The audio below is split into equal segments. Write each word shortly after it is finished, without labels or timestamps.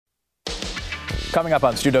Coming up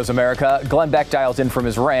on Stu Does America, Glenn Beck dials in from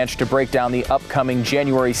his ranch to break down the upcoming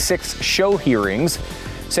January 6th show hearings.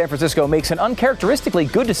 San Francisco makes an uncharacteristically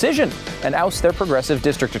good decision and ousts their progressive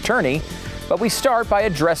district attorney. But we start by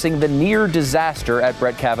addressing the near disaster at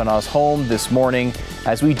Brett Kavanaugh's home this morning,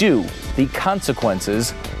 as we do the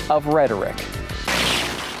consequences of rhetoric.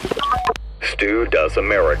 Stu Does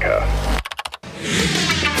America.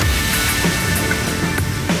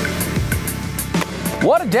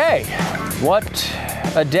 What a day. What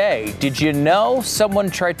a day. Did you know someone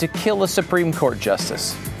tried to kill a Supreme Court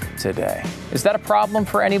justice today? Is that a problem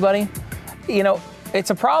for anybody? You know, it's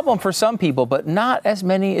a problem for some people, but not as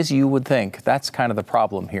many as you would think. That's kind of the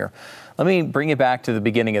problem here. Let me bring you back to the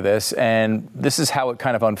beginning of this, and this is how it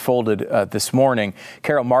kind of unfolded this morning.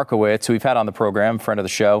 Carol Markowitz, who we've had on the program, friend of the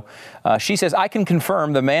show, she says, I can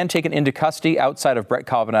confirm the man taken into custody outside of Brett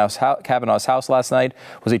Kavanaugh's house last night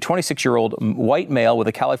was a 26-year-old white male with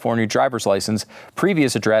a California driver's license,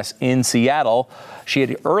 previous address in Seattle. She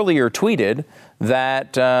had earlier tweeted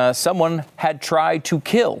that someone had tried to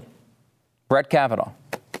kill Brett Kavanaugh.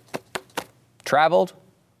 Traveled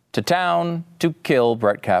to town to kill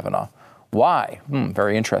Brett Kavanaugh. Why?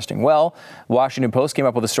 Very interesting. Well, Washington Post came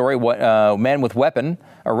up with a story. Man with weapon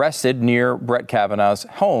arrested near Brett Kavanaugh's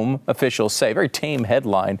home, officials say. Very tame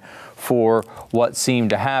headline for what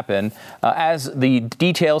seemed to happen. As the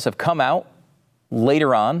details have come out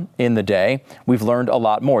later on in the day, we've learned a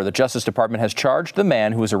lot more. The Justice Department has charged the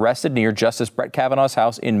man who was arrested near Justice Brett Kavanaugh's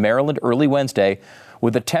house in Maryland early Wednesday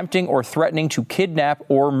with attempting or threatening to kidnap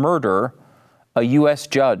or murder a U.S.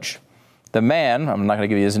 judge. The man, I'm not going to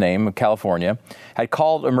give you his name, of California, had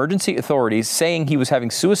called emergency authorities saying he was having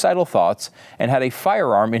suicidal thoughts and had a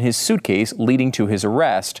firearm in his suitcase leading to his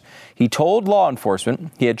arrest. He told law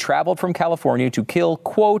enforcement he had traveled from California to kill,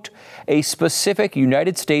 quote, a specific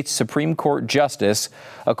United States Supreme Court justice,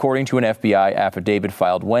 according to an FBI affidavit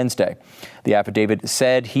filed Wednesday. The affidavit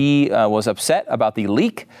said he was upset about the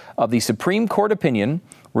leak of the Supreme Court opinion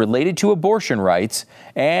related to abortion rights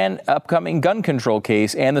and upcoming gun control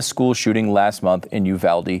case and the school shooting last month in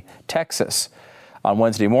Uvalde, Texas. On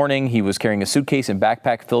Wednesday morning, he was carrying a suitcase and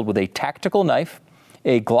backpack filled with a tactical knife,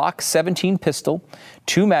 a Glock 17 pistol,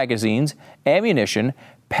 2 magazines, ammunition,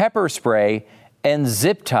 pepper spray, and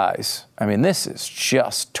zip ties. I mean, this is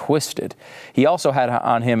just twisted. He also had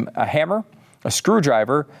on him a hammer, a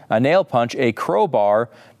screwdriver, a nail punch, a crowbar,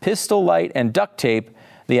 pistol light, and duct tape,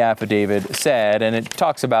 the affidavit said, and it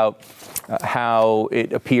talks about how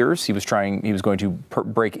it appears he was going to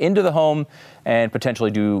break into the home and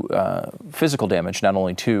potentially do physical damage, not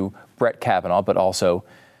only to Brett Kavanaugh, but also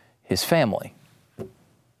his family.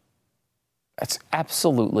 That's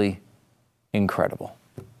absolutely incredible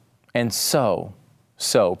and so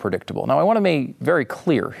predictable. Now, I want to make very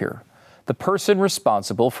clear here. The person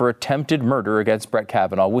responsible for attempted murder against Brett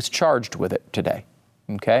Kavanaugh was charged with it today,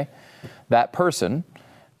 okay? That person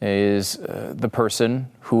is the person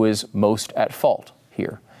who is most at fault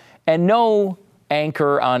here. And no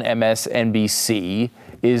anchor on MSNBC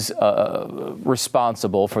is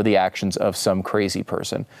responsible for the actions of some crazy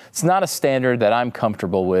person. It's not a standard that I'm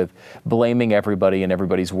comfortable with, blaming everybody and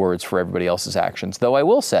everybody's words for everybody else's actions. Though I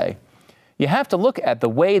will say, you have to look at the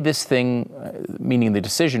way this thing, meaning the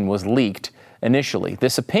decision, was leaked initially.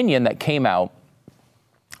 This opinion that came out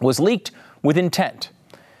was leaked with intent.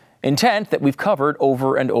 Intent that we've covered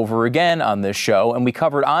over and over again on this show, and we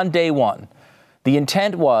covered on day one. The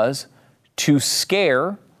intent was to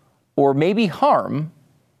scare or maybe harm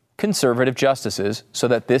conservative justices so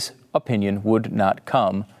that this opinion would not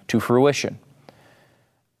come to fruition.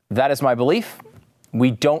 That is my belief.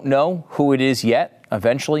 We don't know who it is yet.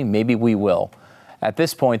 Eventually, maybe we will. At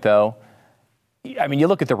this point, though, I mean, you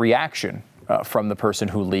look at the reaction from the person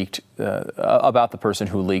who leaked, about the person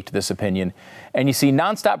who leaked this opinion, and you see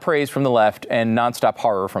nonstop praise from the left and nonstop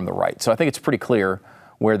horror from the right. So I think it's pretty clear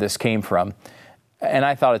where this came from. And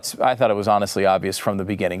I thought it was honestly obvious from the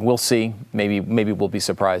beginning. We'll see. Maybe we'll be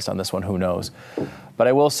surprised on this one. Who knows? But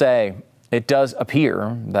I will say it does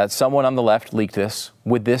appear that someone on the left leaked this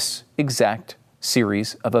with this exact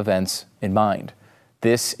series of events in mind.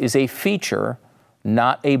 This is a feature,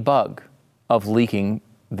 not a bug, of leaking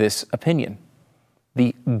this opinion.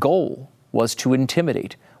 The goal was to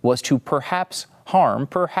intimidate, was to perhaps harm,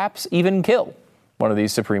 perhaps even kill one of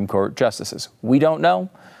these Supreme Court justices. We don't know.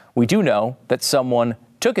 We do know that someone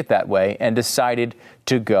took it that way and decided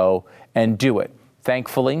to go and do it.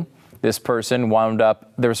 Thankfully, this person wound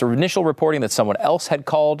up, there was initial reporting that someone else had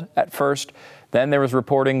called at first. Then there was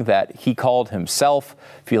reporting that he called himself,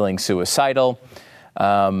 feeling suicidal.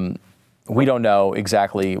 We don't know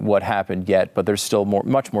exactly what happened yet, but there's still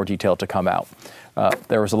much more detail to come out.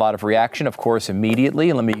 There was a lot of reaction, of course,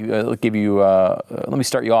 immediately. Let me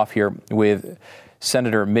start you off here with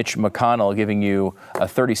Senator Mitch McConnell giving you a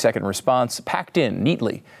 30-second response packed in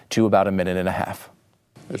neatly to about a minute and a half.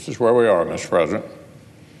 This is where we are, Mr. President.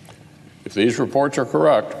 If these reports are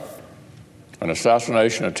correct, an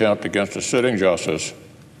assassination attempt against a sitting justice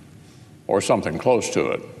or something close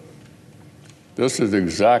to it, this is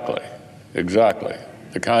exactly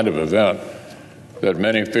the kind of event that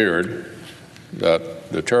many feared that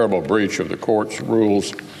the terrible breach of the court's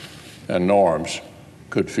rules and norms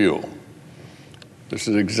could fuel. This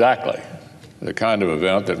is exactly the kind of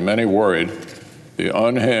event that many worried the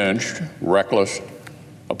unhinged, reckless,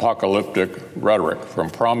 apocalyptic rhetoric from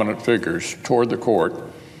prominent figures toward the court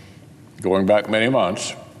going back many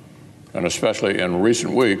months, and especially in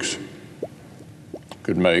recent weeks,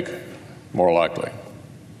 could make more likely.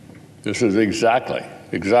 This is exactly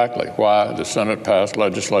why the Senate passed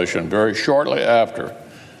legislation very shortly after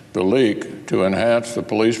the leak to enhance the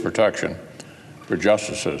police protection for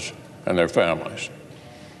justices and their families.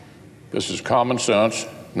 This is common sense,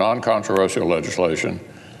 non-controversial legislation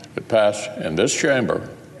that passed in this chamber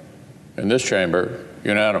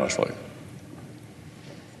unanimously.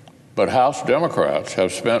 But House Democrats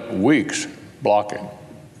have spent weeks blocking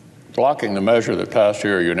the measure that passed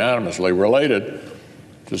here unanimously related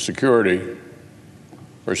to security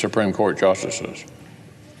for Supreme Court justices.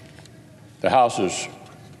 The House's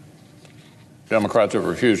Democrats have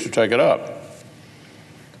refused to take it up.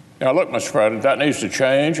 Now, look, Mr. President, that needs to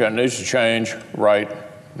change, and it needs to change right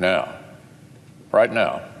now. Right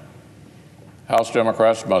now. House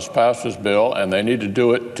Democrats must pass this bill, and they need to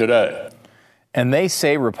do it today. And they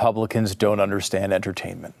say Republicans don't understand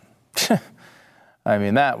entertainment. I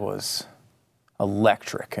mean, that was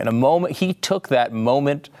electric. In a moment, he took that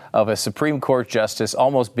moment of a Supreme Court justice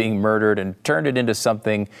almost being murdered and turned it into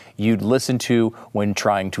something you'd listen to when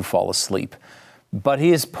trying to fall asleep. But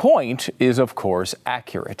his point is, of course,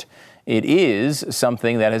 accurate. It is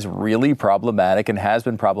something that is really problematic and has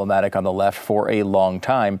been problematic on the left for a long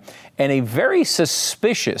time, and a very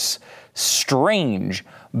suspicious, strange,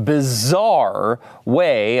 bizarre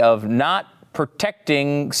way of not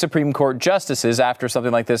protecting Supreme Court justices after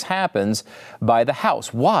something like this happens by the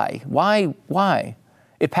House. Why?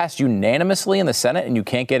 It passed unanimously in the Senate, and you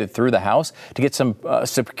can't get it through the House to get some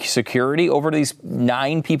security over these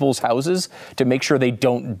 9 people's houses to make sure they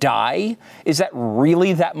don't die? Is that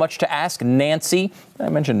really that much to ask? Nancy, I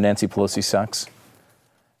mentioned Nancy Pelosi sucks.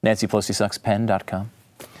 Nancy Pelosi sucks, pen.com.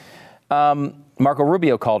 Marco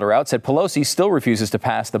Rubio called her out, said Pelosi still refuses to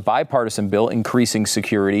pass the bipartisan bill increasing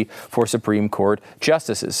security for Supreme Court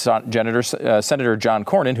justices. Senator John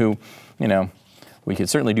Cornyn, who, we could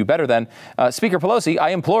certainly do better than. Speaker Pelosi, I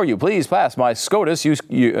implore you, please pass my SCOTUS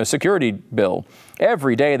security bill.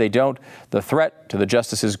 Every day they don't, the threat to the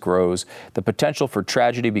justices grows. The potential for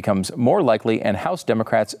tragedy becomes more likely, and House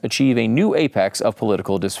Democrats achieve a new apex of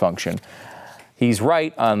political dysfunction. He's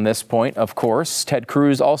right on this point, of course. Ted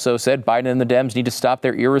Cruz also said Biden and the Dems need to stop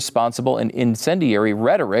their irresponsible and incendiary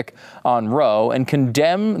rhetoric on Roe and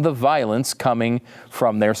condemn the violence coming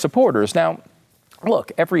from their supporters. Now,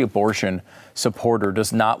 look, every abortion supporter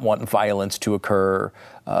does not want violence to occur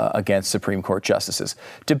against Supreme Court justices.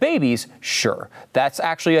 To babies, sure, that's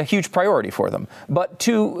actually a huge priority for them. But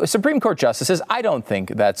to Supreme Court justices, I don't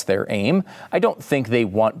think that's their aim. I don't think they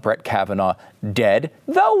want Brett Kavanaugh dead,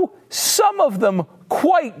 though some of them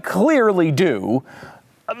quite clearly do.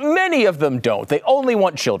 Many of them don't. They only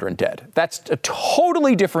want children dead. That's a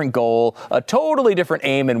totally different goal, a totally different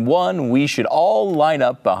aim, and one we should all line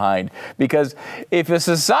up behind. Because if a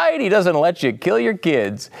society doesn't let you kill your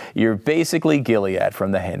kids, you're basically Gilead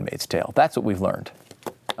from The Handmaid's Tale. That's what we've learned,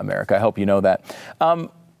 America. I hope you know that.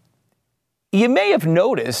 You may have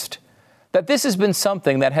noticed that this has been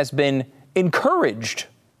something that has been encouraged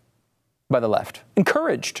by the left.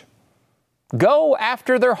 Encouraged. Go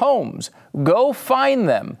after their homes. Go find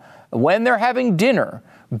them when they're having dinner.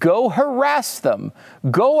 Go harass them.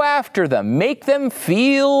 Go after them. Make them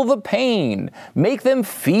feel the pain. Make them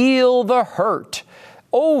feel the hurt.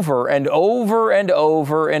 Over and over and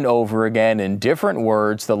over and over again, in different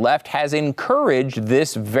words, the left has encouraged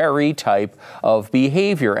this very type of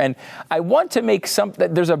behavior. And I want to make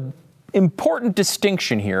there's an important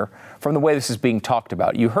distinction here from the way this is being talked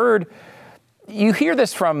about. You hear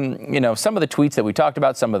this from, some of the tweets that we talked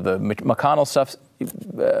about, some of the McConnell stuff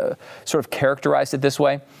sort of characterized it this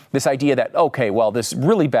way. This idea that, this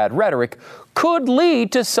really bad rhetoric could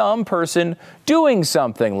lead to some person doing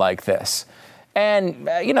something like this. And,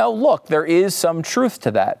 look, there is some truth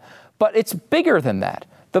to that. But it's bigger than that.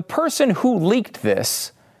 the person who leaked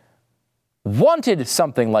this wanted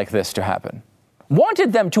something like this to happen,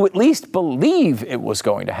 wanted them to at least believe it was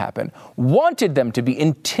going to happen, wanted them to be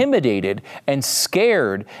intimidated and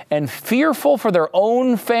scared and fearful for their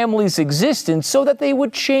own family's existence so that they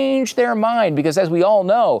would change their mind. Because as we all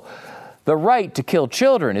know, the right to kill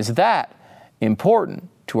children is that important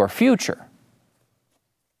to our future.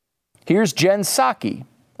 Here's Jen Psaki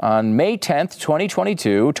on May 10th,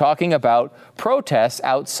 2022, talking about protests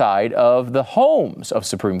outside of the homes of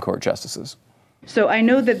Supreme Court justices. So I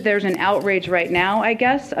know that there's an outrage right now,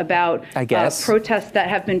 about protests that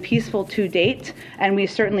have been peaceful to date, and we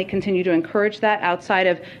certainly continue to encourage that outside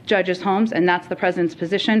of judges' homes, and that's the president's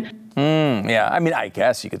position. Yeah, I mean, I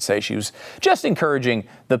guess you could say she was just encouraging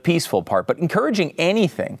the peaceful part, but encouraging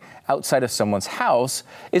anything outside of someone's house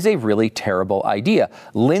is a really terrible idea.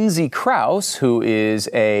 Lindsay Krause, who is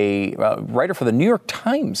a writer for the New York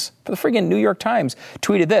Times, for the friggin' New York Times,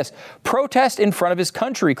 tweeted this: protest in front of his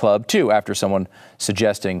country club, too, after someone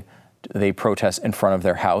suggesting they protest in front of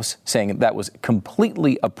their house, saying that was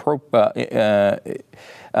completely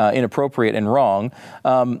inappropriate and wrong.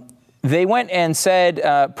 They went and said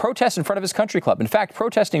protest in front of his country club. In fact,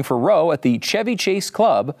 protesting for Roe at the Chevy Chase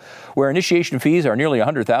Club, where initiation fees are nearly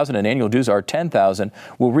 $100,000 and annual dues are $10,000,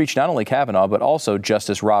 will reach not only Kavanaugh, but also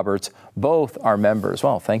Justice Roberts. Both are members.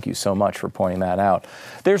 Well, thank you so much for pointing that out.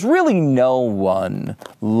 There's really no one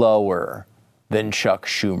lower than Chuck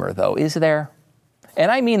Schumer, though, is there? And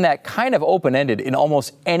I mean that kind of open-ended in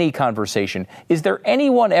almost any conversation. Is there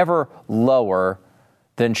anyone ever lower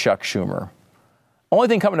than Chuck Schumer? Only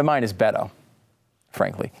thing coming to mind is Beto,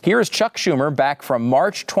 frankly. Here is Chuck Schumer back from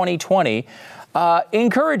March 2020,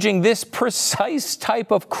 encouraging this precise type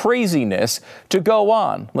of craziness to go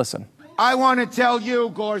on. Listen. I want to tell you,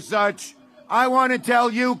 Gorsuch, I want to tell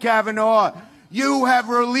you, Kavanaugh, you have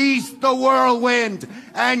released the whirlwind,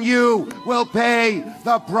 and you will pay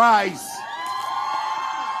the price.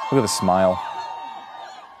 Look at the smile.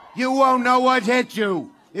 You won't know what hit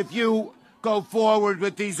you if you go forward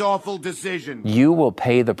with these awful decisions. You will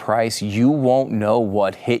pay the price. You won't know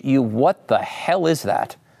what hit you. What the hell is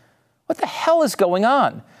that? What the hell is going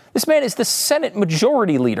on? This man is the Senate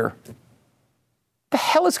Majority Leader. The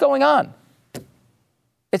hell is going on?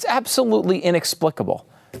 It's absolutely inexplicable.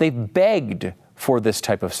 They begged for this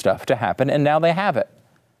type of stuff to happen, and now they have it.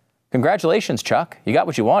 Congratulations, Chuck. You got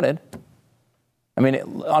what you wanted. I mean,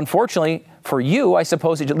 unfortunately for you, I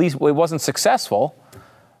suppose it wasn't successful.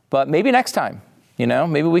 But maybe next time,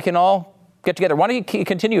 maybe we can all get together. Why don't you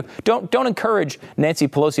continue? Don't encourage Nancy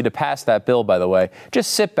Pelosi to pass that bill, by the way.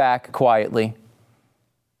 Just sit back quietly.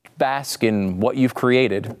 Bask in what you've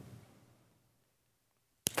created.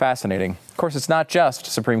 Fascinating. Of course, it's not just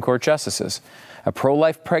Supreme Court justices. A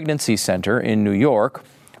pro-life pregnancy center in New York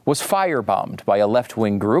was firebombed by a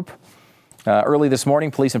left-wing group. Early this morning,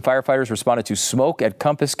 police and firefighters responded to smoke at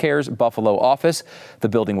Compass Care's Buffalo office. The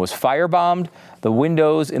building was firebombed. The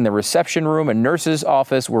windows in the reception room and nurse's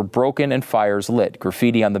office were broken and fires lit.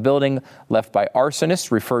 Graffiti on the building left by arsonists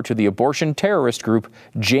referred to the abortion terrorist group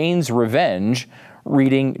Jane's Revenge,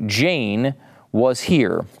 reading "Jane was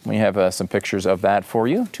here." We have some pictures of that for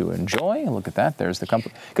you to enjoy. Look at that. There's the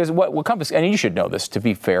Compass. Because what Compass, and you should know this, to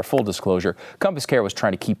be fair, full disclosure, Compass Care was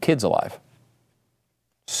trying to keep kids alive.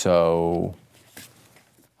 So,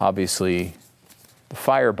 obviously, the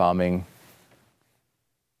firebombing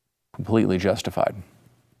completely justified.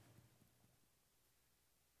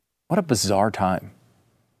 What a bizarre time.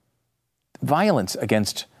 Violence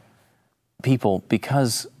against people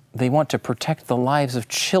because they want to protect the lives of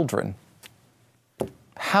children.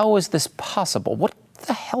 How is this possible? What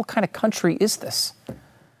the hell kind of country is this?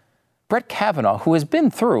 Brett Kavanaugh, who has been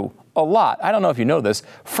through a lot. I don't know if you know this.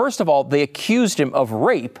 First of all, they accused him of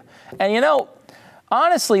rape. And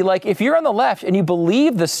honestly, if you're on the left and you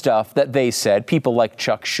believe the stuff that they said, people like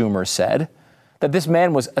Chuck Schumer said, that this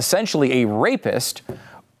man was essentially a rapist,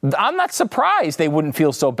 I'm not surprised they wouldn't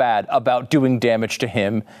feel so bad about doing damage to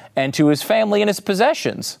him and to his family and his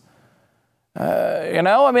possessions.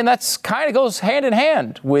 That's kind of goes hand in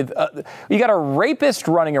hand with, you got a rapist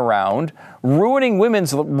running around, ruining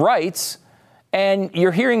women's rights, and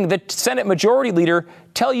you're hearing the Senate Majority Leader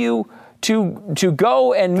tell you to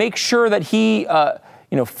go and make sure that he,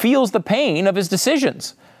 feels the pain of his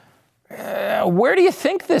decisions. Where do you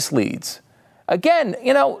think this leads? Again,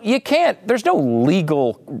 you can't, there's no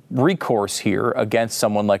legal recourse here against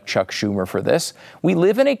someone like Chuck Schumer for this. We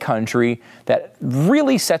live in a country that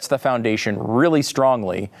really sets the foundation really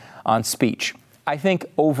strongly on speech. I think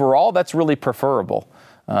overall that's really preferable.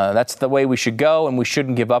 That's the way we should go, and we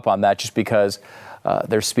shouldn't give up on that just because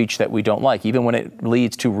their speech that we don't like, even when it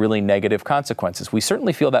leads to really negative consequences. We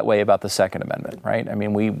certainly feel that way about the Second Amendment, right? I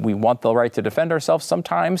mean, we want the right to defend ourselves.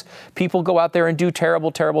 Sometimes people go out there and do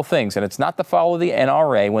terrible, terrible things, and it's not the fault of the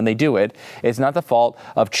NRA when they do it. It's not the fault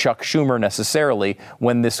of Chuck Schumer necessarily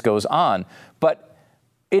when this goes on. But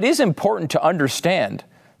it is important to understand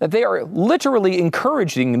that they are literally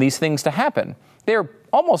encouraging these things to happen. They're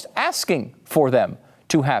almost asking for them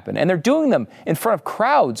to happen. And they're doing them in front of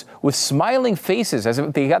crowds with smiling faces as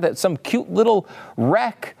if they got some cute little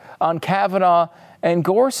wreck on Kavanaugh and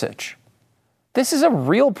Gorsuch. This is a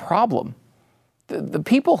real problem. The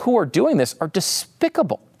people who are doing this are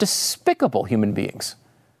despicable human beings.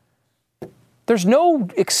 There's no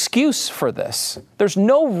excuse for this. There's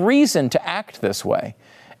no reason to act this way.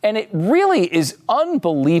 And it really is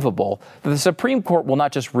unbelievable that the Supreme Court will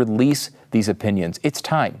not just release these opinions. It's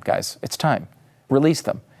time, guys. It's time. Release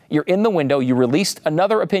them. You're in the window. You released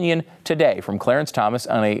another opinion today from Clarence Thomas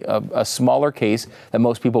on a smaller case that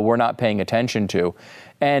most people were not paying attention to.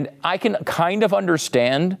 And I can kind of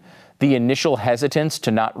understand the initial hesitance to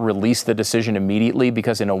not release the decision immediately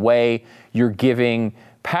because in a way you're giving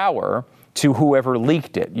power to whoever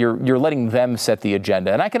leaked it. You're letting them set the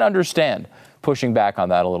agenda. And I can understand pushing back on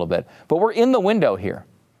that a little bit. But we're in the window here.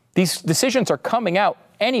 These decisions are coming out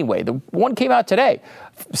anyway. The one came out today.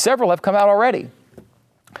 Several have come out already.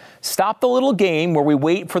 Stop the little game where we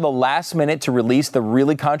wait for the last minute to release the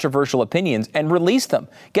really controversial opinions and release them.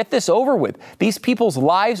 Get this over with. These people's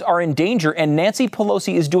lives are in danger, and Nancy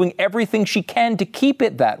Pelosi is doing everything she can to keep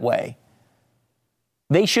it that way.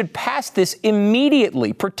 They should pass this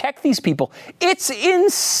immediately. Protect these people. It's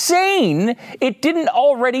insane it didn't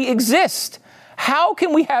already exist. How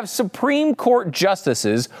can we have Supreme Court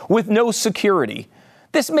justices with no security?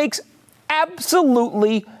 This makes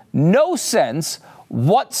absolutely no sense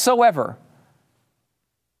whatsoever.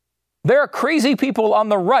 There are crazy people on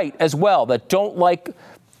the right as well that don't like,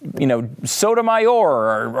 Sotomayor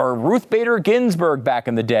or Ruth Bader Ginsburg back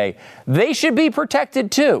in the day. They should be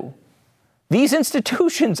protected too. These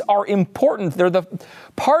institutions are important. They're the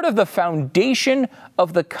part of the foundation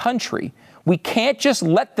of the country. We can't just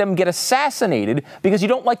let them get assassinated because you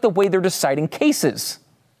don't like the way they're deciding cases.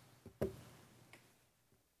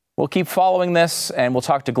 We'll keep following this, and we'll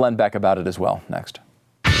talk to Glenn Beck about it as well next.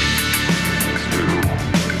 Stu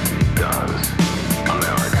does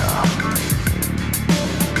America.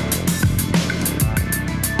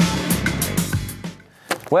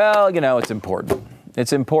 Well, it's important.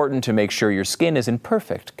 It's important to make sure your skin is in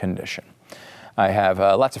perfect condition. I have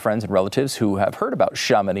lots of friends and relatives who have heard about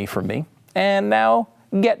Chamonix from me, and now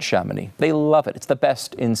get Chamonix. They love it. It's the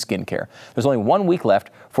best in skincare. There's only 1 week left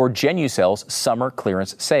for Genucel's summer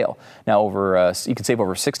clearance sale. Now, you can save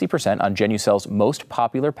over 60% on Genucel's most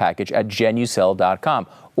popular package at Genucel.com.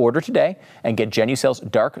 Order today and get Genucel's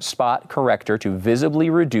dark spot corrector to visibly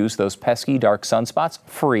reduce those pesky dark sunspots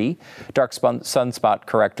free. Dark sunspot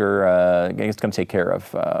corrector is going to take care of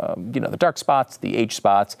the dark spots, the age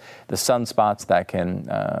spots, the sunspots that can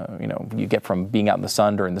you get from being out in the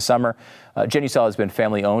sun during the summer. Genucel has been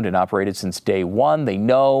family owned and operated since day one. They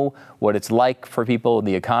know what it's like for people in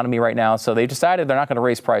the economy right now, so they decided they're not going to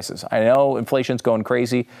raise prices. I know inflation's going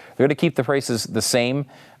crazy. They're going to keep the prices the same,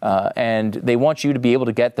 and they want you to be able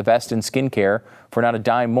to get the best in skincare for not a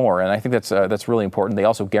dime more, and I think that's really important. They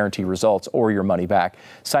also guarantee results or your money back.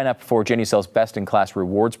 Sign up for Genucel's best-in-class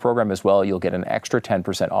rewards program as well. You'll get an extra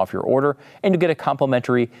 10% off your order, and you'll get a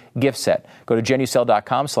complimentary gift set. Go to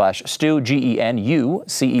Genucel.com/Stu,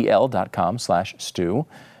 GENUCEL.com/Stu.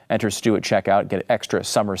 Enter Stu at checkout, get extra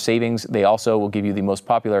summer savings. They also will give you the most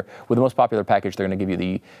popular package. They're going to give you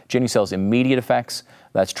the Genucel's immediate effects.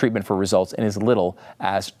 That's treatment for results in as little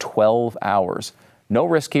as 12 hours. No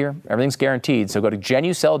risk here. Everything's guaranteed. So go to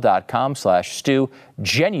Genucel.com/Stu,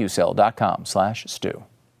 Genucel.com/Stu.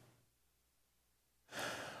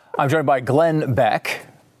 I'm joined by Glenn Beck.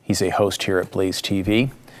 He's a host here at Blaze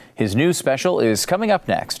TV. His new special is coming up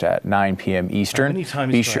next at 9 p.m. Eastern. How many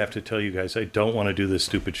times do I have to tell you guys I don't want to do this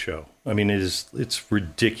stupid show? I mean, it's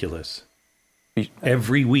ridiculous.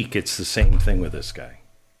 Every week it's the same thing with this guy.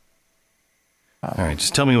 All right,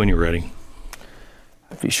 just tell me when you're ready.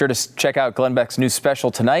 Be sure to check out Glenn Beck's new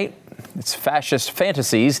special tonight. It's Fascist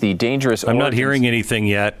Fantasies, the dangerous I'm not hearing anything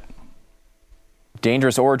yet.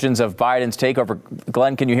 Dangerous origins of Biden's takeover.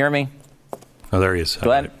 Glenn, can you hear me? Oh, there he is.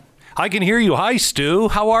 Glenn? I can hear you. Hi, Stu.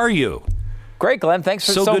 How are you? Great, Glenn. Thanks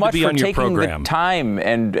so much for taking the time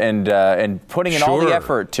and putting in all the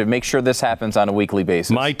effort to make sure this happens on a weekly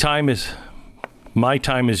basis. My time is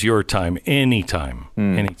your time. Anytime.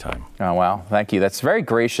 Anytime. Oh, wow. Thank you. That's very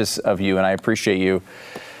gracious of you, and I appreciate you.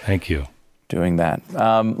 Thank you. doing that.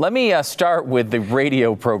 Let me start with the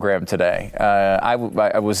radio program today. I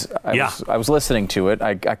was listening to it.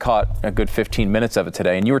 I caught a good 15 minutes of it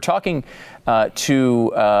today, and you were talking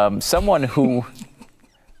to someone who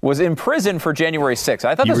was in prison for January 6th.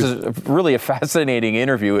 I thought this was really a fascinating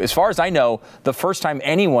interview. As far as I know, the first time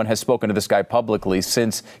anyone has spoken to this guy publicly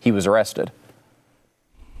since he was arrested.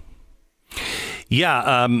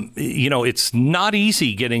 Yeah, it's not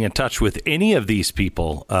easy getting in touch with any of these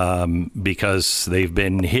people because they've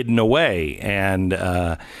been hidden away. And,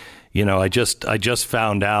 I just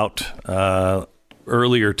found out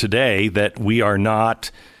earlier today that we are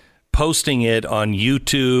not posting it on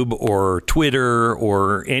YouTube or Twitter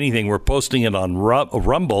or anything. We're posting it on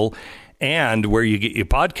Rumble and where you get your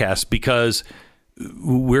podcasts because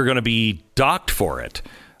we're going to be docked for it.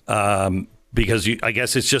 Because I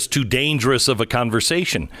guess it's just too dangerous of a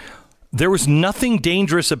conversation. There was nothing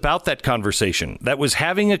dangerous about that conversation. That was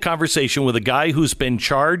having a conversation with a guy who's been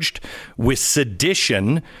charged with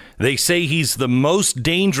sedition. They say he's the most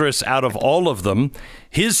dangerous out of all of them.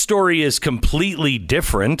 His story is completely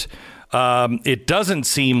different. It doesn't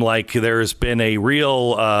seem like there's been a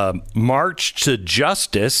real march to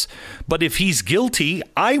justice. But if he's guilty,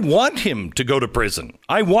 I want him to go to prison.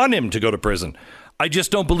 I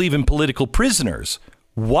just don't believe in political prisoners.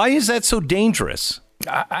 Why is that so dangerous?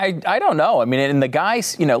 I don't know. I mean, and the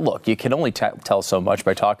guys, look, you can only tell so much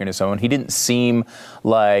by talking to someone. He didn't seem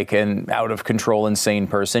like an out of control, insane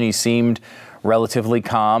person. He seemed relatively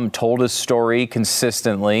calm, told his story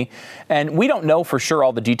consistently. And we don't know for sure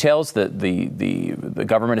all the details that the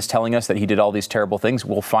government is telling us that he did all these terrible things.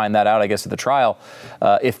 We'll find that out, I guess, at the trial,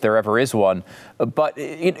 if there ever is one. But,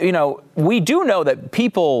 we do know that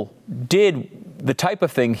people did the type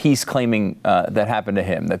of thing he's claiming that happened to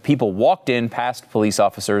him, that people walked in past police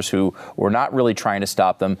officers who were not really trying to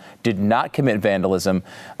stop them, did not commit vandalism,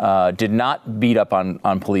 did not beat up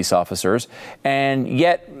on police officers. And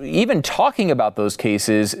yet even talking about those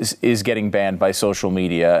cases is getting banned by social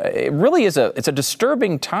media. It really is it's a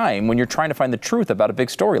disturbing time when you're trying to find the truth about a big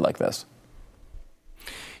story like this.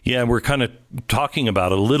 Yeah, we're kind of talking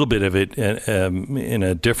about a little bit of it in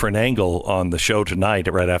a different angle on the show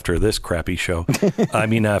tonight, right after this crappy show. I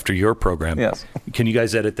mean, after your program. Yes. Can you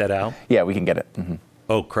guys edit that out? Yeah, we can get it. Mm-hmm.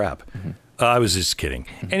 Oh, crap. Mm-hmm. I was just kidding.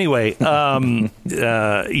 Anyway, we're going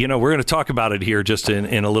to talk about it here just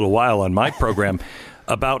in a little while on my program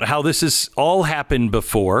about how this has all happened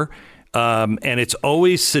before. And it's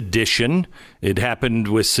always sedition. It happened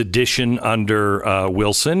with sedition under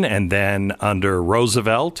Wilson and then under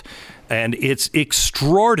Roosevelt. And it's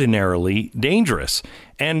extraordinarily dangerous.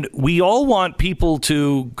 And we all want people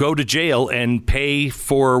to go to jail and pay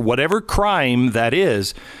for whatever crime that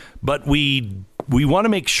is. But we want to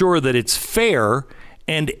make sure that it's fair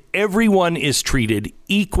and everyone is treated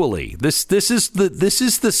equally. This is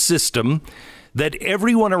the system that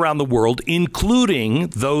everyone around the world, including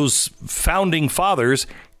those founding fathers,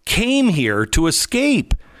 came here to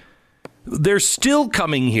escape. They're still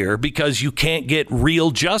coming here because you can't get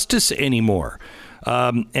real justice anymore.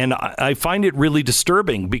 And I find it really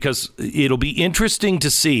disturbing because it'll be interesting to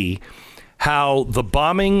see how the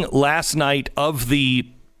bombing last night of the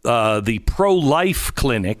pro-life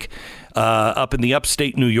clinic up in the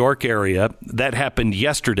upstate New York area, that happened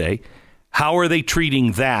yesterday. How are they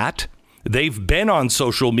treating that? They've been on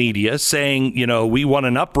social media saying, we want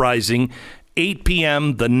an uprising 8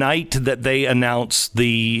 p.m. the night that they announced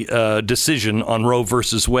the decision on Roe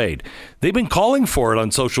versus Wade. They've been calling for it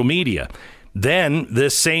on social media. Then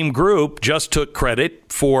this same group just took credit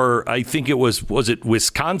for, I think it was it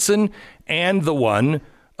Wisconsin and the one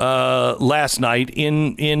last night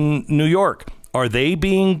in New York. Are they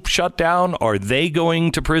being shut down? Are they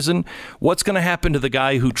going to prison? What's going to happen to the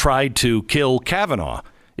guy who tried to kill Kavanaugh?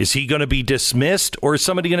 Is he going to be dismissed, or is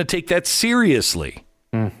somebody going to take that seriously?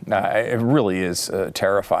 It really is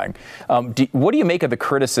terrifying. What do you make of the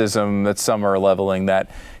criticism that some are leveling that,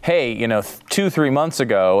 hey, 2-3 months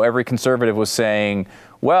ago, every conservative was saying,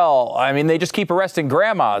 well, I mean, they just keep arresting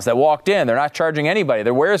grandmas that walked in. They're not charging anybody.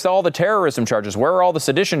 Where's all the terrorism charges? Where are all the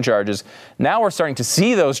sedition charges? Now we're starting to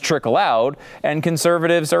see those trickle out, and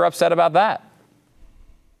conservatives are upset about that.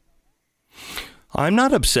 I'm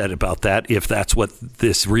not upset about that if that's what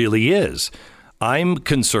this really is. I'm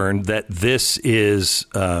concerned that this is,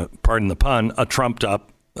 pardon the pun, a trumped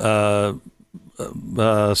up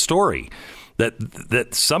story. That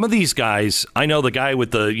some of these guys, I know the guy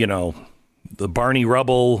with the Barney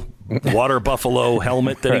Rubble water buffalo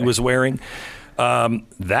helmet that he was wearing.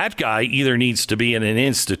 That guy either needs to be in an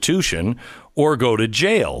institution or go to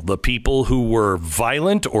jail. The people who were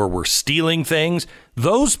violent or were stealing things,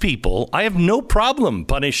 those people, I have no problem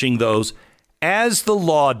punishing those as the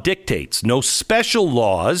law dictates. No special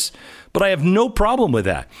laws, but I have no problem with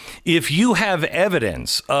that. If you have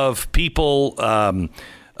evidence of people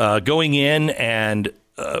going in and,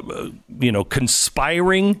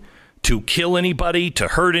 conspiring to kill anybody, to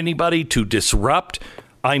hurt anybody, to disrupt,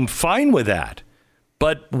 I'm fine with that.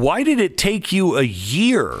 But why did it take you a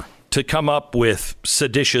year to come up with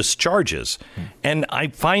seditious charges? And I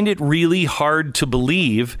find it really hard to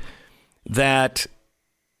believe that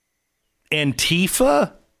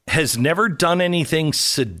Antifa has never done anything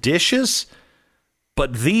seditious,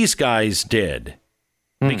 but these guys did.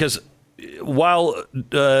 Because while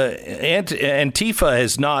Antifa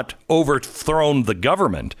has not overthrown the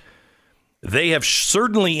government, they have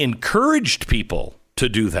certainly encouraged people to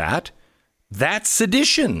do that. That's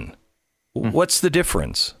sedition. What's the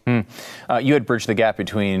difference? You had bridged the gap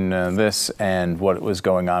between this and what was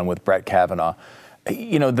going on with Brett Kavanaugh.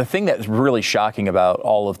 The thing that's really shocking about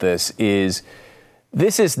all of this is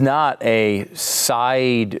not a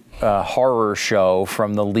side horror show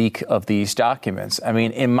from the leak of these documents. I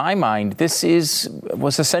mean, in my mind, this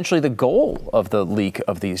was essentially the goal of the leak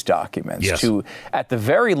of these documents, yes, to, at the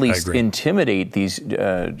very least, intimidate these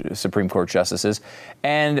Supreme Court justices,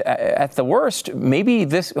 and at the worst, maybe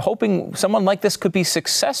hoping someone like this could be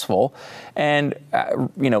successful and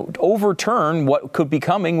overturn what could be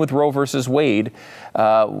coming with Roe versus Wade.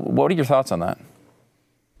 What are your thoughts on that?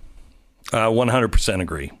 100%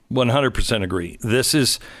 agree. 100% agree. This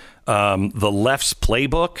is the left's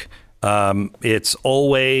playbook. It's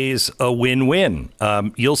always a win-win.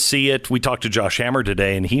 You'll see it. We talked to Josh Hammer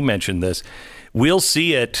today, and he mentioned this. We'll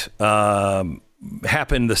see it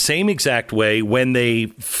happen the same exact way when they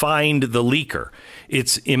find the leaker.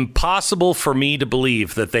 It's impossible for me to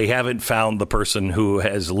believe that they haven't found the person who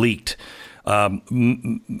has leaked.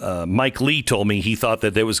 Mike Lee told me he thought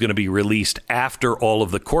that it was going to be released after all of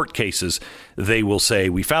the court cases. They will say,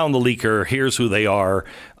 we found the leaker, here's who they are,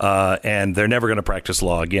 and they're never going to practice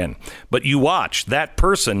law again. But you watch, that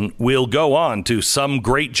person will go on to some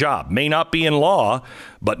great job. May not be in law,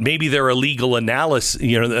 but maybe they're a legal analyst for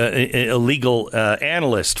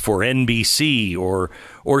NBC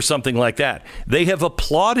or something like that. They have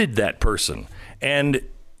applauded that person. And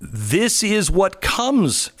this is what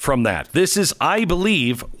comes from that. This is, I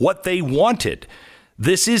believe, what they wanted.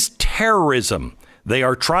 This is terrorism. They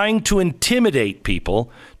are trying to intimidate people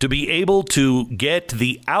to be able to get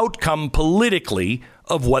the outcome politically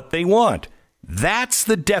of what they want. That's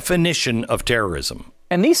the definition of terrorism.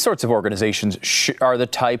 And these sorts of organizations are the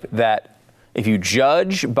type that, if you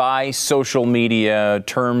judge by social media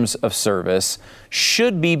terms of service,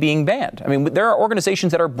 should be being banned. I mean, there are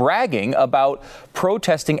organizations that are bragging about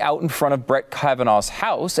protesting out in front of Brett Kavanaugh's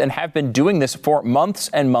house and have been doing this for months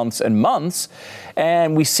and months and months.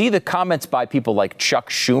 And we see the comments by people like Chuck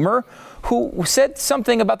Schumer, who said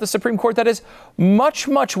something about the Supreme Court that is much,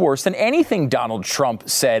 much worse than anything Donald Trump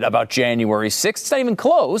said about January 6th. It's not even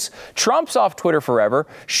close. Trump's off Twitter forever.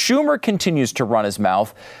 Schumer continues to run his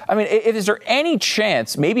mouth. I mean, is there any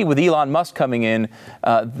chance, maybe with Elon Musk coming in,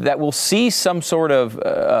 that we'll see some sort of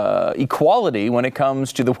equality when it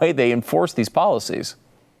comes to the way they enforce these policies?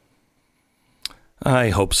 I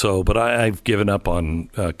hope so, but I've given up on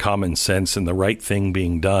common sense and the right thing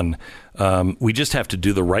being done. We just have to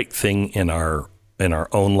do the right thing in our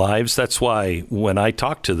own lives. That's why when I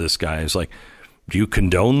talk to this guy, it's like, do you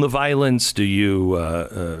condone the violence? Do you,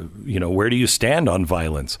 where do you stand on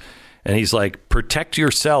violence? And he's like, protect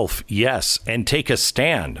yourself, yes, and take a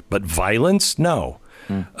stand. But violence, no.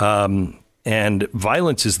 And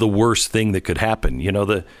violence is the worst thing that could happen.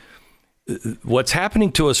 What's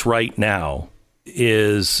happening to us right now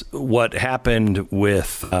is what happened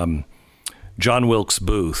with John Wilkes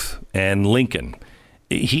Booth and Lincoln.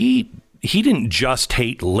 He didn't just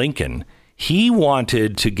hate Lincoln. He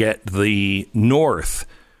wanted to get the North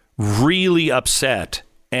really upset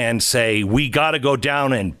and say, we got to go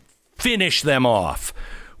down and finish them off.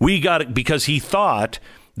 Because he thought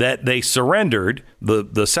that they surrendered,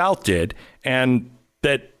 the South did, and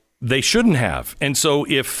that they shouldn't have. And so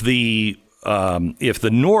if the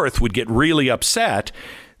North would get really upset,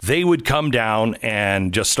 they would come down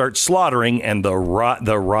and just start slaughtering, and the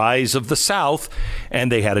rise of the South,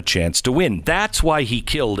 and they had a chance to win. That's why he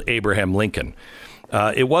killed Abraham Lincoln.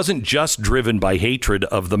 It wasn't just driven by hatred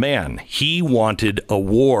of the man. He wanted a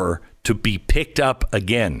war to be picked up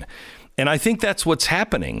again. And I think that's what's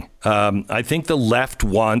happening. I think the left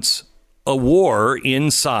wants a war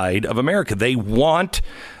inside of America. They want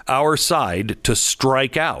our side to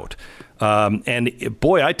strike out. And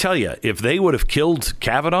boy, I tell you, if they would have killed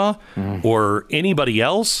Kavanaugh or anybody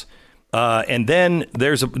else, And then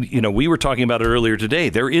there's we were talking about it earlier today.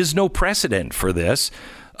 There is no precedent for this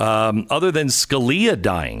other than Scalia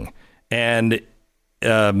dying. And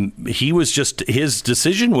his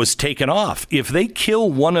decision was taken off. If they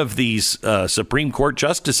kill one of these Supreme Court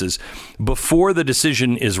justices before the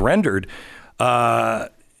decision is rendered,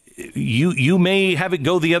 you may have it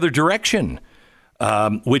go the other direction,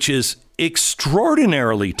 which is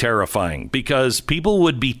extraordinarily terrifying because people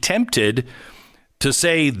would be tempted to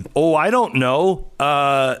say, oh, I don't know,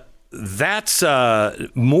 that's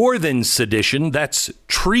more than sedition, that's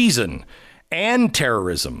treason and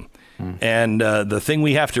terrorism. And the thing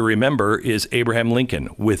we have to remember is Abraham Lincoln,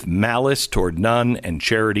 with malice toward none and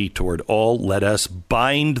charity toward all, let us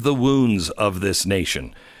bind the wounds of this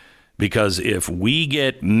nation. Because if we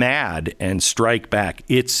get mad and strike back,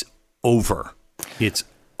 it's over. It's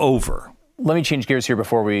over. Let me change gears here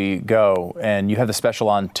before we go. And you have the special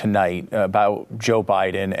on tonight about Joe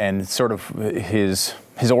Biden and sort of his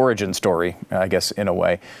origin story, I guess, in a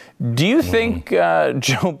way. Do you think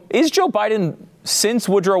Joe Biden, since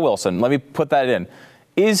Woodrow Wilson, let me put that in,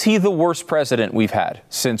 is he the worst president we've had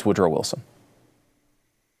since Woodrow Wilson?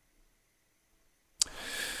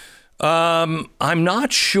 I'm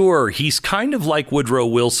not sure. He's kind of like Woodrow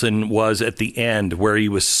Wilson was at the end, where he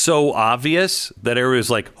was so obvious that everybody was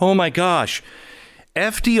like, oh, my gosh.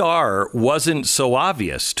 FDR wasn't so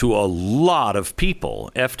obvious to a lot of people.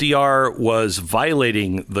 FDR was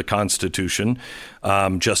violating the Constitution,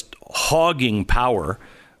 just hogging power.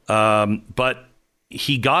 But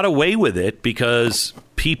he got away with it because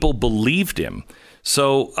people believed him.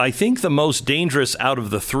 So I think the most dangerous out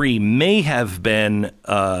of the three may have been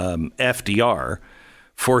FDR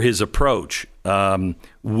for his approach.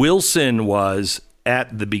 Wilson was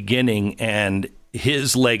at the beginning, and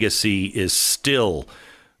his legacy is still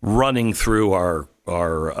running through our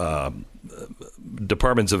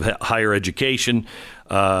departments of higher education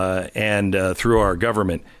and through our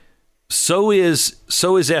government. So is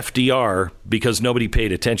FDR, because nobody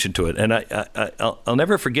paid attention to it. And I'll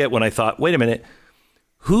never forget when I thought, wait a minute,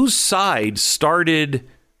 whose side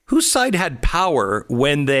had power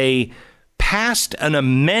when they passed an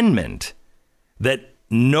amendment that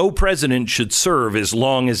no president should serve as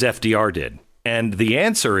long as FDR did? And the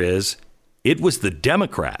answer is, it was the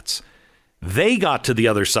Democrats. They got to the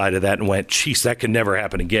other side of that and went, geez, that can never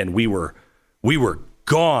happen again. We were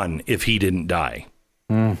gone if he didn't die.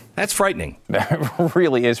 That's frightening. That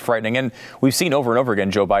really is frightening. And we've seen over and over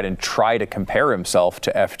again Joe Biden try to compare himself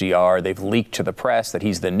to FDR. They've leaked to the press that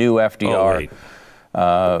he's the new FDR.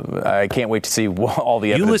 I can't wait to see all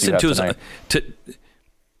the evidence you have tonight.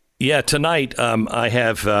 Tonight I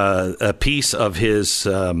have a piece of his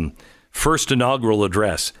first inaugural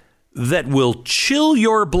address that will chill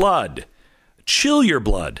your blood,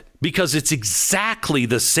 because it's exactly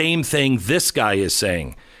the same thing this guy is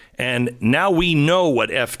saying. And now we know what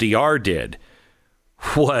FDR did.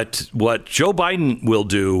 What Joe Biden will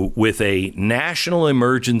do with a national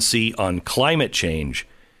emergency on climate change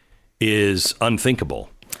is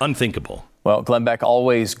unthinkable. Unthinkable. Well, Glenn Beck,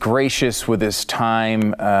 always gracious with his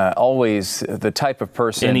time, always the type of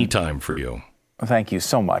person. Any time for you. Thank you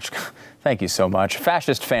so much. Thank you so much.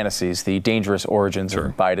 Fascist Fantasies, the dangerous origins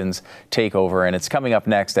of Biden's takeover. And it's coming up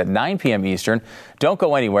next at 9 p.m. Eastern. Don't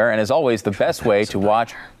go anywhere. And as always, the best way to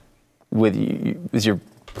watch with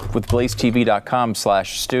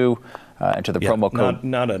blazetv.com/Stu. Enter the promo code.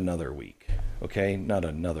 Not another week. Okay, not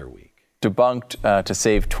another week. Debunked to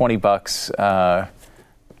save $20.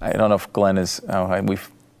 I don't know if Glenn is.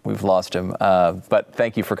 We've lost him. But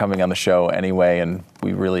thank you for coming on the show anyway, and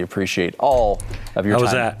we really appreciate all of your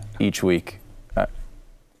time each week.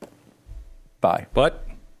 Bye. What?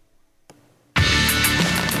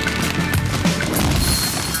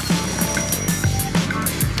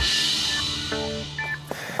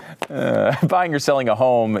 Buying or selling a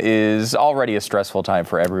home is already a stressful time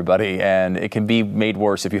for everybody, and it can be made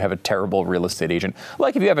worse if you have a terrible real estate agent.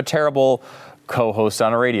 Like if you have a terrible co-host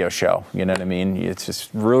on a radio show, you know what I mean? It just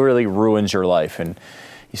really ruins your life, and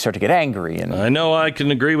you start to get angry. And I know I can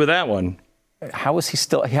agree with that one. How is he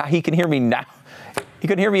still? Yeah, he can hear me now. He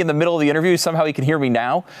couldn't hear me in the middle of the interview. Somehow he can hear me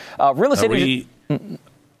now. Real estate agent.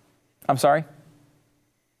 I'm sorry.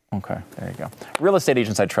 Okay, there you go.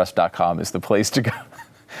 realestateagentsitrust.com is the place to go.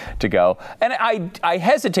 And I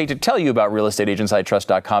hesitate to tell you about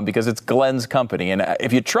realestateagentsitrust.com because it's Glenn's company. And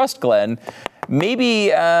if you trust Glenn, maybe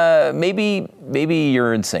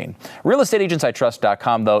you're insane.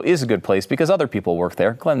 Realestateagentsitrust.com, though, is a good place because other people work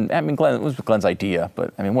there. Glenn, it was Glenn's idea,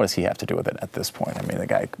 but what does he have to do with it at this point? The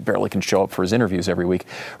guy barely can show up for his interviews every week.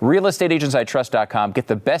 Realestateagentsitrust.com. Get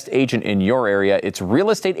the best agent in your area. It's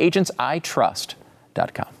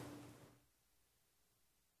realestateagentsitrust.com.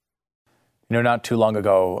 You know, not too long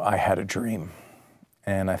ago, I had a dream,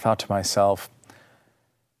 and I thought to myself,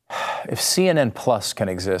 if CNN Plus can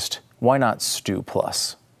exist, why not Stu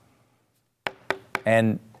Plus?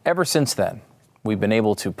 And ever since then, we've been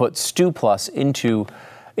able to put Stu Plus into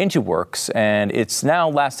works, and it's now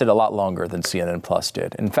lasted a lot longer than CNN Plus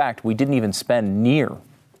did. In fact, we didn't even spend near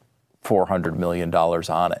 $400 million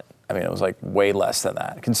on it. I mean, it was like way less than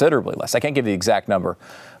that, considerably less. I can't give the exact number,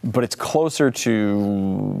 but it's closer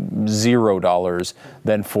to $0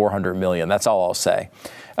 than $400 million. That's all I'll say.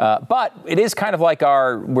 But it is kind of like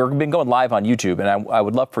we've been going live on YouTube, and I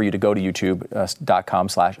would love for you to go to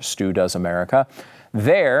youtube.com/StuDoesAmerica.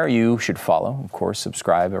 There, you should follow, of course,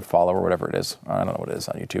 subscribe or follow or whatever it is. I don't know what it is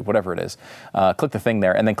on YouTube, whatever it is. Click the thing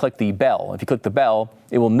there and then click the bell. If you click the bell,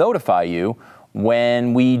 it will notify you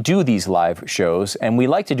when we do these live shows, and we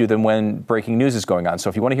like to do them when breaking news is going on. So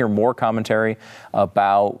if you want to hear more commentary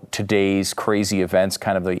about today's crazy events,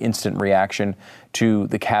 kind of the instant reaction to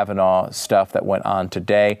the Kavanaugh stuff that went on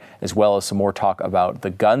today, as well as some more talk about the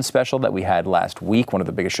gun special that we had last week, one of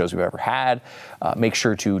the biggest shows we've ever had, make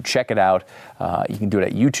sure to check it out. You can do it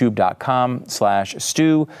at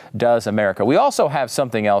youtube.com/StuDoesAmerica. We also have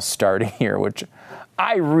something else starting here, which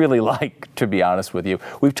I really like, to be honest with you.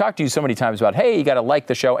 We've talked to you so many times about, hey, you got to like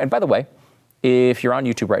the show. And by the way, if you're on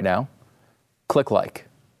YouTube right now, click like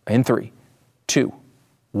in 3, 2,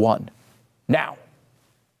 1, now.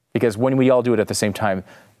 Because when we all do it at the same time,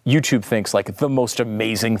 YouTube thinks like the most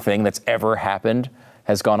amazing thing that's ever happened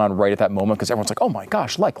has gone on right at that moment, because everyone's like, oh my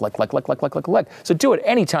gosh, like. So do it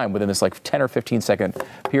anytime within this like 10 or 15 second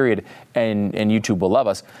period, and YouTube will love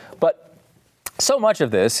us. But so much of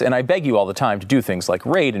this, and I beg you all the time to do things like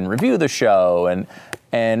rate and review the show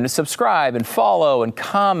and subscribe and follow and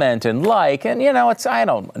comment and like. And, you know, I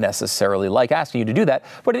don't necessarily like asking you to do that,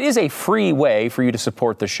 but it is a free way for you to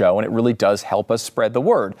support the show, and it really does help us spread the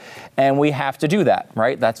word. And we have to do that,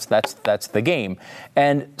 right? That's the game.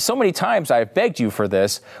 And so many times I've begged you for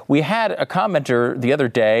this. We had a commenter the other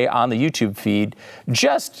day on the YouTube feed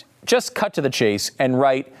just cut to the chase and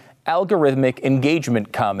write algorithmic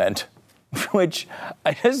engagement comment, which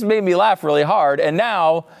just made me laugh really hard. And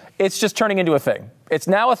now it's just turning into a thing. It's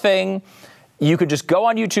now a thing. You could just go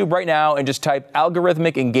on YouTube right now and just type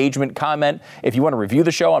algorithmic engagement comment. If you want to review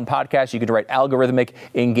the show on podcast, you could write algorithmic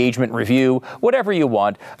engagement review, whatever you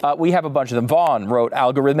want. We have a bunch of them. Vaughn wrote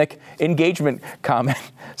algorithmic engagement comment.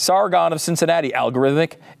 Sargon of Cincinnati,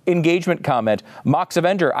 algorithmic engagement comment. Mox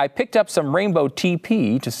Avenger, I picked up some Rainbow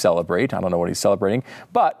TP to celebrate. I don't know what he's celebrating,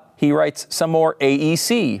 but he writes some more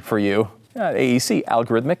AEC for you. AEC,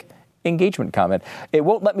 algorithmic engagement comment. It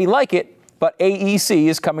won't let me like it, but AEC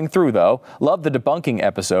is coming through, though. Love the debunking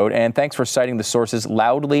episode, and thanks for citing the sources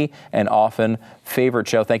loudly and often. Favorite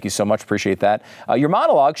show. Thank you so much. Appreciate that. Your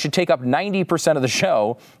monologue should take up 90% of the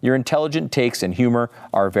show. Your intelligent takes and humor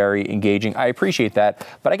are very engaging. I appreciate that,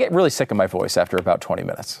 but I get really sick of my voice after about 20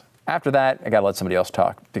 minutes. After that, I got to let somebody else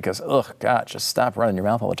talk because, God, just stop running your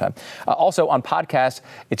mouth all the time. Also, on podcasts,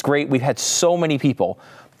 it's great. We've had so many people.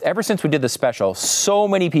 Ever since we did the special, so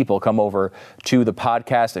many people come over to the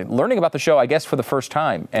podcast and learning about the show, I guess, for the first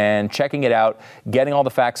time and checking it out, getting all the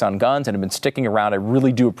facts on guns, and have been sticking around. I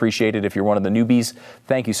really do appreciate it. If you're one of the newbies,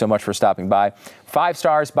 thank you so much for stopping by. 5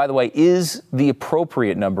 stars, by the way, is the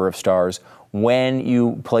appropriate number of stars when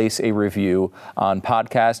you place a review on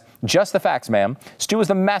podcast. Just the facts, ma'am. Stu is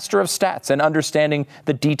the master of stats and understanding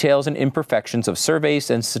the details and imperfections of surveys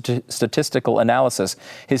and statistical analysis.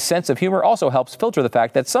 His sense of humor also helps filter the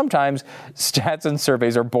fact that sometimes stats and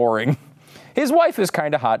surveys are boring. His wife is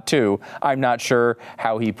kind of hot, too. I'm not sure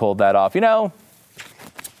how he pulled that off. You know,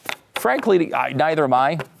 frankly, neither am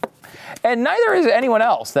I. And neither is anyone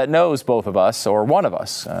else that knows both of us or one of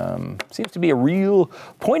us. Seems to be a real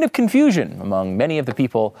point of confusion among many of the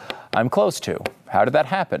people I'm close to. How did that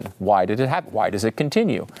happen? Why did it happen? Why does it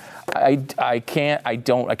continue? I can't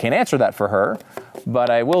answer that for her,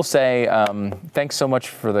 but I will say thanks so much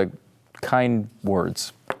for the kind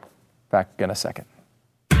words. Back in a second.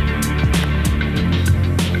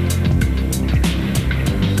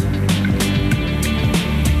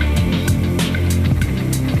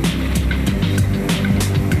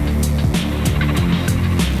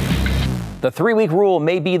 The 3-week rule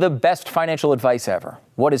may be the best financial advice ever.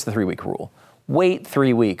 What is the 3-week rule? Wait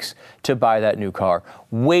 3 weeks to buy that new car.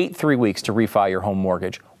 Wait 3 weeks to refi your home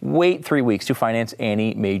mortgage. Wait 3 weeks to finance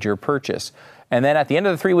any major purchase. And then at the end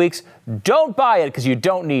of the 3 weeks, don't buy it because you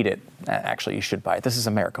don't need it. Actually, you should buy it. This is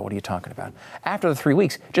America. What are you talking about? After the 3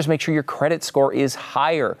 weeks, just make sure your credit score is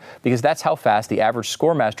higher, because that's how fast the average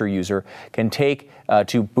ScoreMaster user can take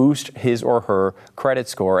to boost his or her credit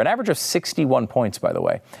score. An average of 61 points, by the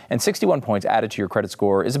way. And 61 points added to your credit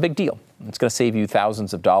score is a big deal. It's going to save you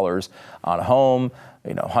thousands of dollars on a home,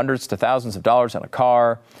 hundreds to thousands of dollars on a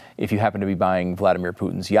car. If you happen to be buying Vladimir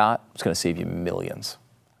Putin's yacht, it's going to save you millions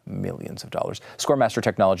of dollars. ScoreMaster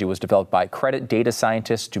technology was developed by credit data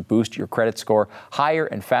scientists to boost your credit score higher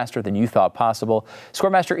and faster than you thought possible.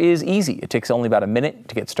 ScoreMaster is easy. It takes only about a minute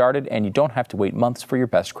to get started, and you don't have to wait months for your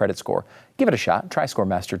best credit score. Give it a shot. Try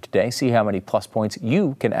ScoreMaster today. See how many plus points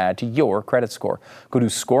you can add to your credit score. Go to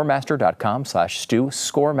scoremaster.com/Stu,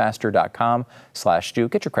 scoremaster.com/Stu.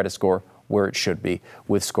 Get your credit score where it should be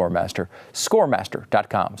with ScoreMaster.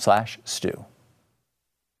 Scoremaster.com/Stu.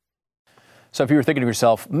 So if you were thinking to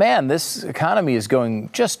yourself, man, this economy is going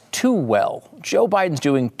just too well, Joe Biden's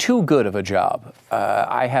doing too good of a job,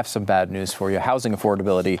 I have some bad news for you. Housing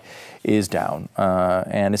affordability is down,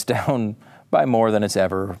 and it's down by more than it's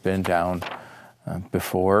ever been down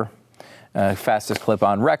before. Fastest clip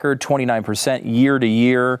on record, 29%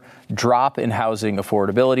 year-to-year drop in housing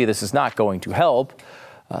affordability. This is not going to help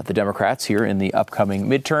the Democrats here in the upcoming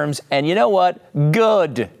midterms. And you know what?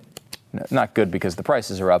 Good. Not good because the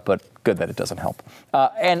prices are up, but good that it doesn't help.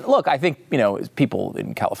 And look, I think, people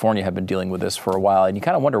in California have been dealing with this for a while, and you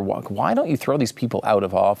kind of wonder, why don't you throw these people out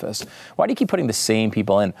of office? Why do you keep putting the same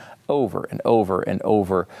people in over and over and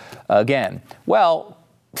over again? Well,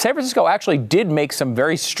 San Francisco actually did make some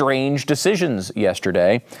very strange decisions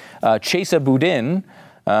yesterday. Chesa Boudin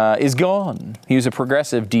is gone. He was a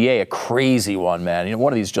progressive DA, a crazy one, man.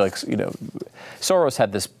 One of these, Soros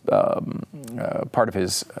had this part of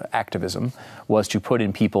his activism was to put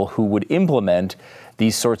in people who would implement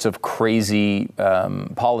these sorts of crazy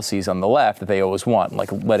policies on the left that they always want, like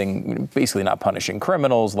basically not punishing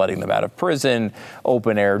criminals, letting them out of prison,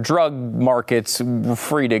 open air drug markets,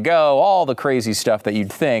 free to go, all the crazy stuff that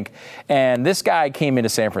you'd think. And this guy came into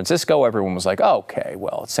San Francisco. Everyone was like, okay,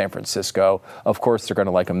 well, it's San Francisco. Of course they're going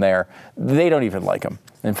to like him there. They don't even like him.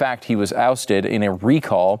 In fact, he was ousted in a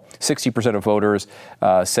recall. 60% of voters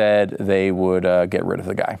said they would get rid of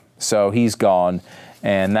the guy. So he's gone.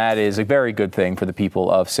 And that is a very good thing for the people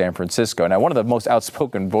of San Francisco. Now, one of the most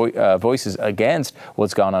outspoken voices against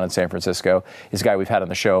what's gone on in San Francisco is a guy we've had on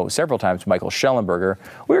the show several times, Michael Schellenberger.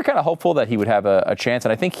 We were kind of hopeful that he would have a chance,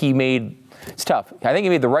 and I think it's tough. I think he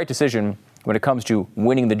made the right decision when it comes to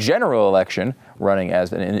winning the general election, running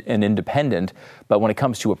as an independent. But when it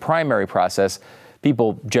comes to a primary process,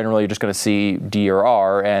 people generally are just going to see D or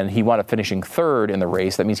R, and he wound up finishing third in the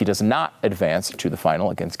race. That means he does not advance to the final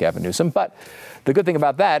against Gavin Newsom. But the good thing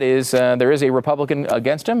about that is there is a Republican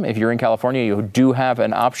against him. If you're in California, you do have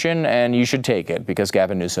an option, and you should take it because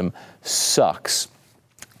Gavin Newsom sucks.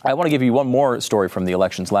 I want to give you one more story from the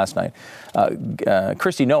elections last night.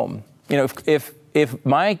 Kristi Noem. If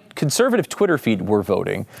my conservative Twitter feed were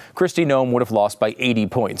voting, Kristi Noem would have lost by 80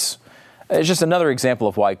 points. It's just another example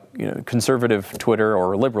of why conservative Twitter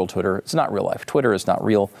or liberal Twitter, it's not real life. Twitter is not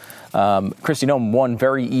real. Kristi Noem won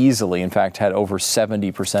very easily. In fact, had over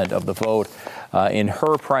 70% of the vote in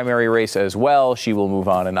her primary race as well. She will move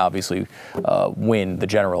on and obviously win the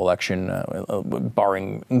general election,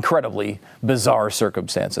 barring incredibly bizarre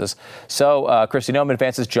circumstances. So Kristi Noem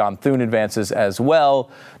advances. John Thune advances as well.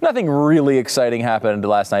 Nothing really exciting happened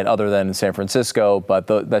last night other than San Francisco, but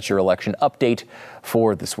that's your election update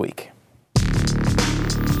for this week.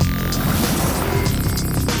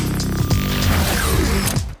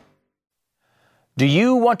 Do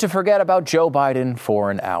you want to forget about Joe Biden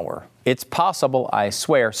for an hour? It's possible, I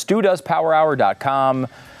swear. StuDoesPowerHour.com.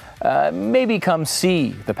 Maybe come see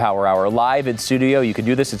the Power Hour live in studio. You can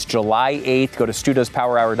do this. It's July 8th. Go to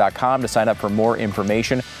StuDoesPowerHour.com to sign up for more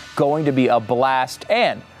information. Going to be a blast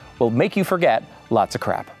and will make you forget lots of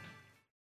crap.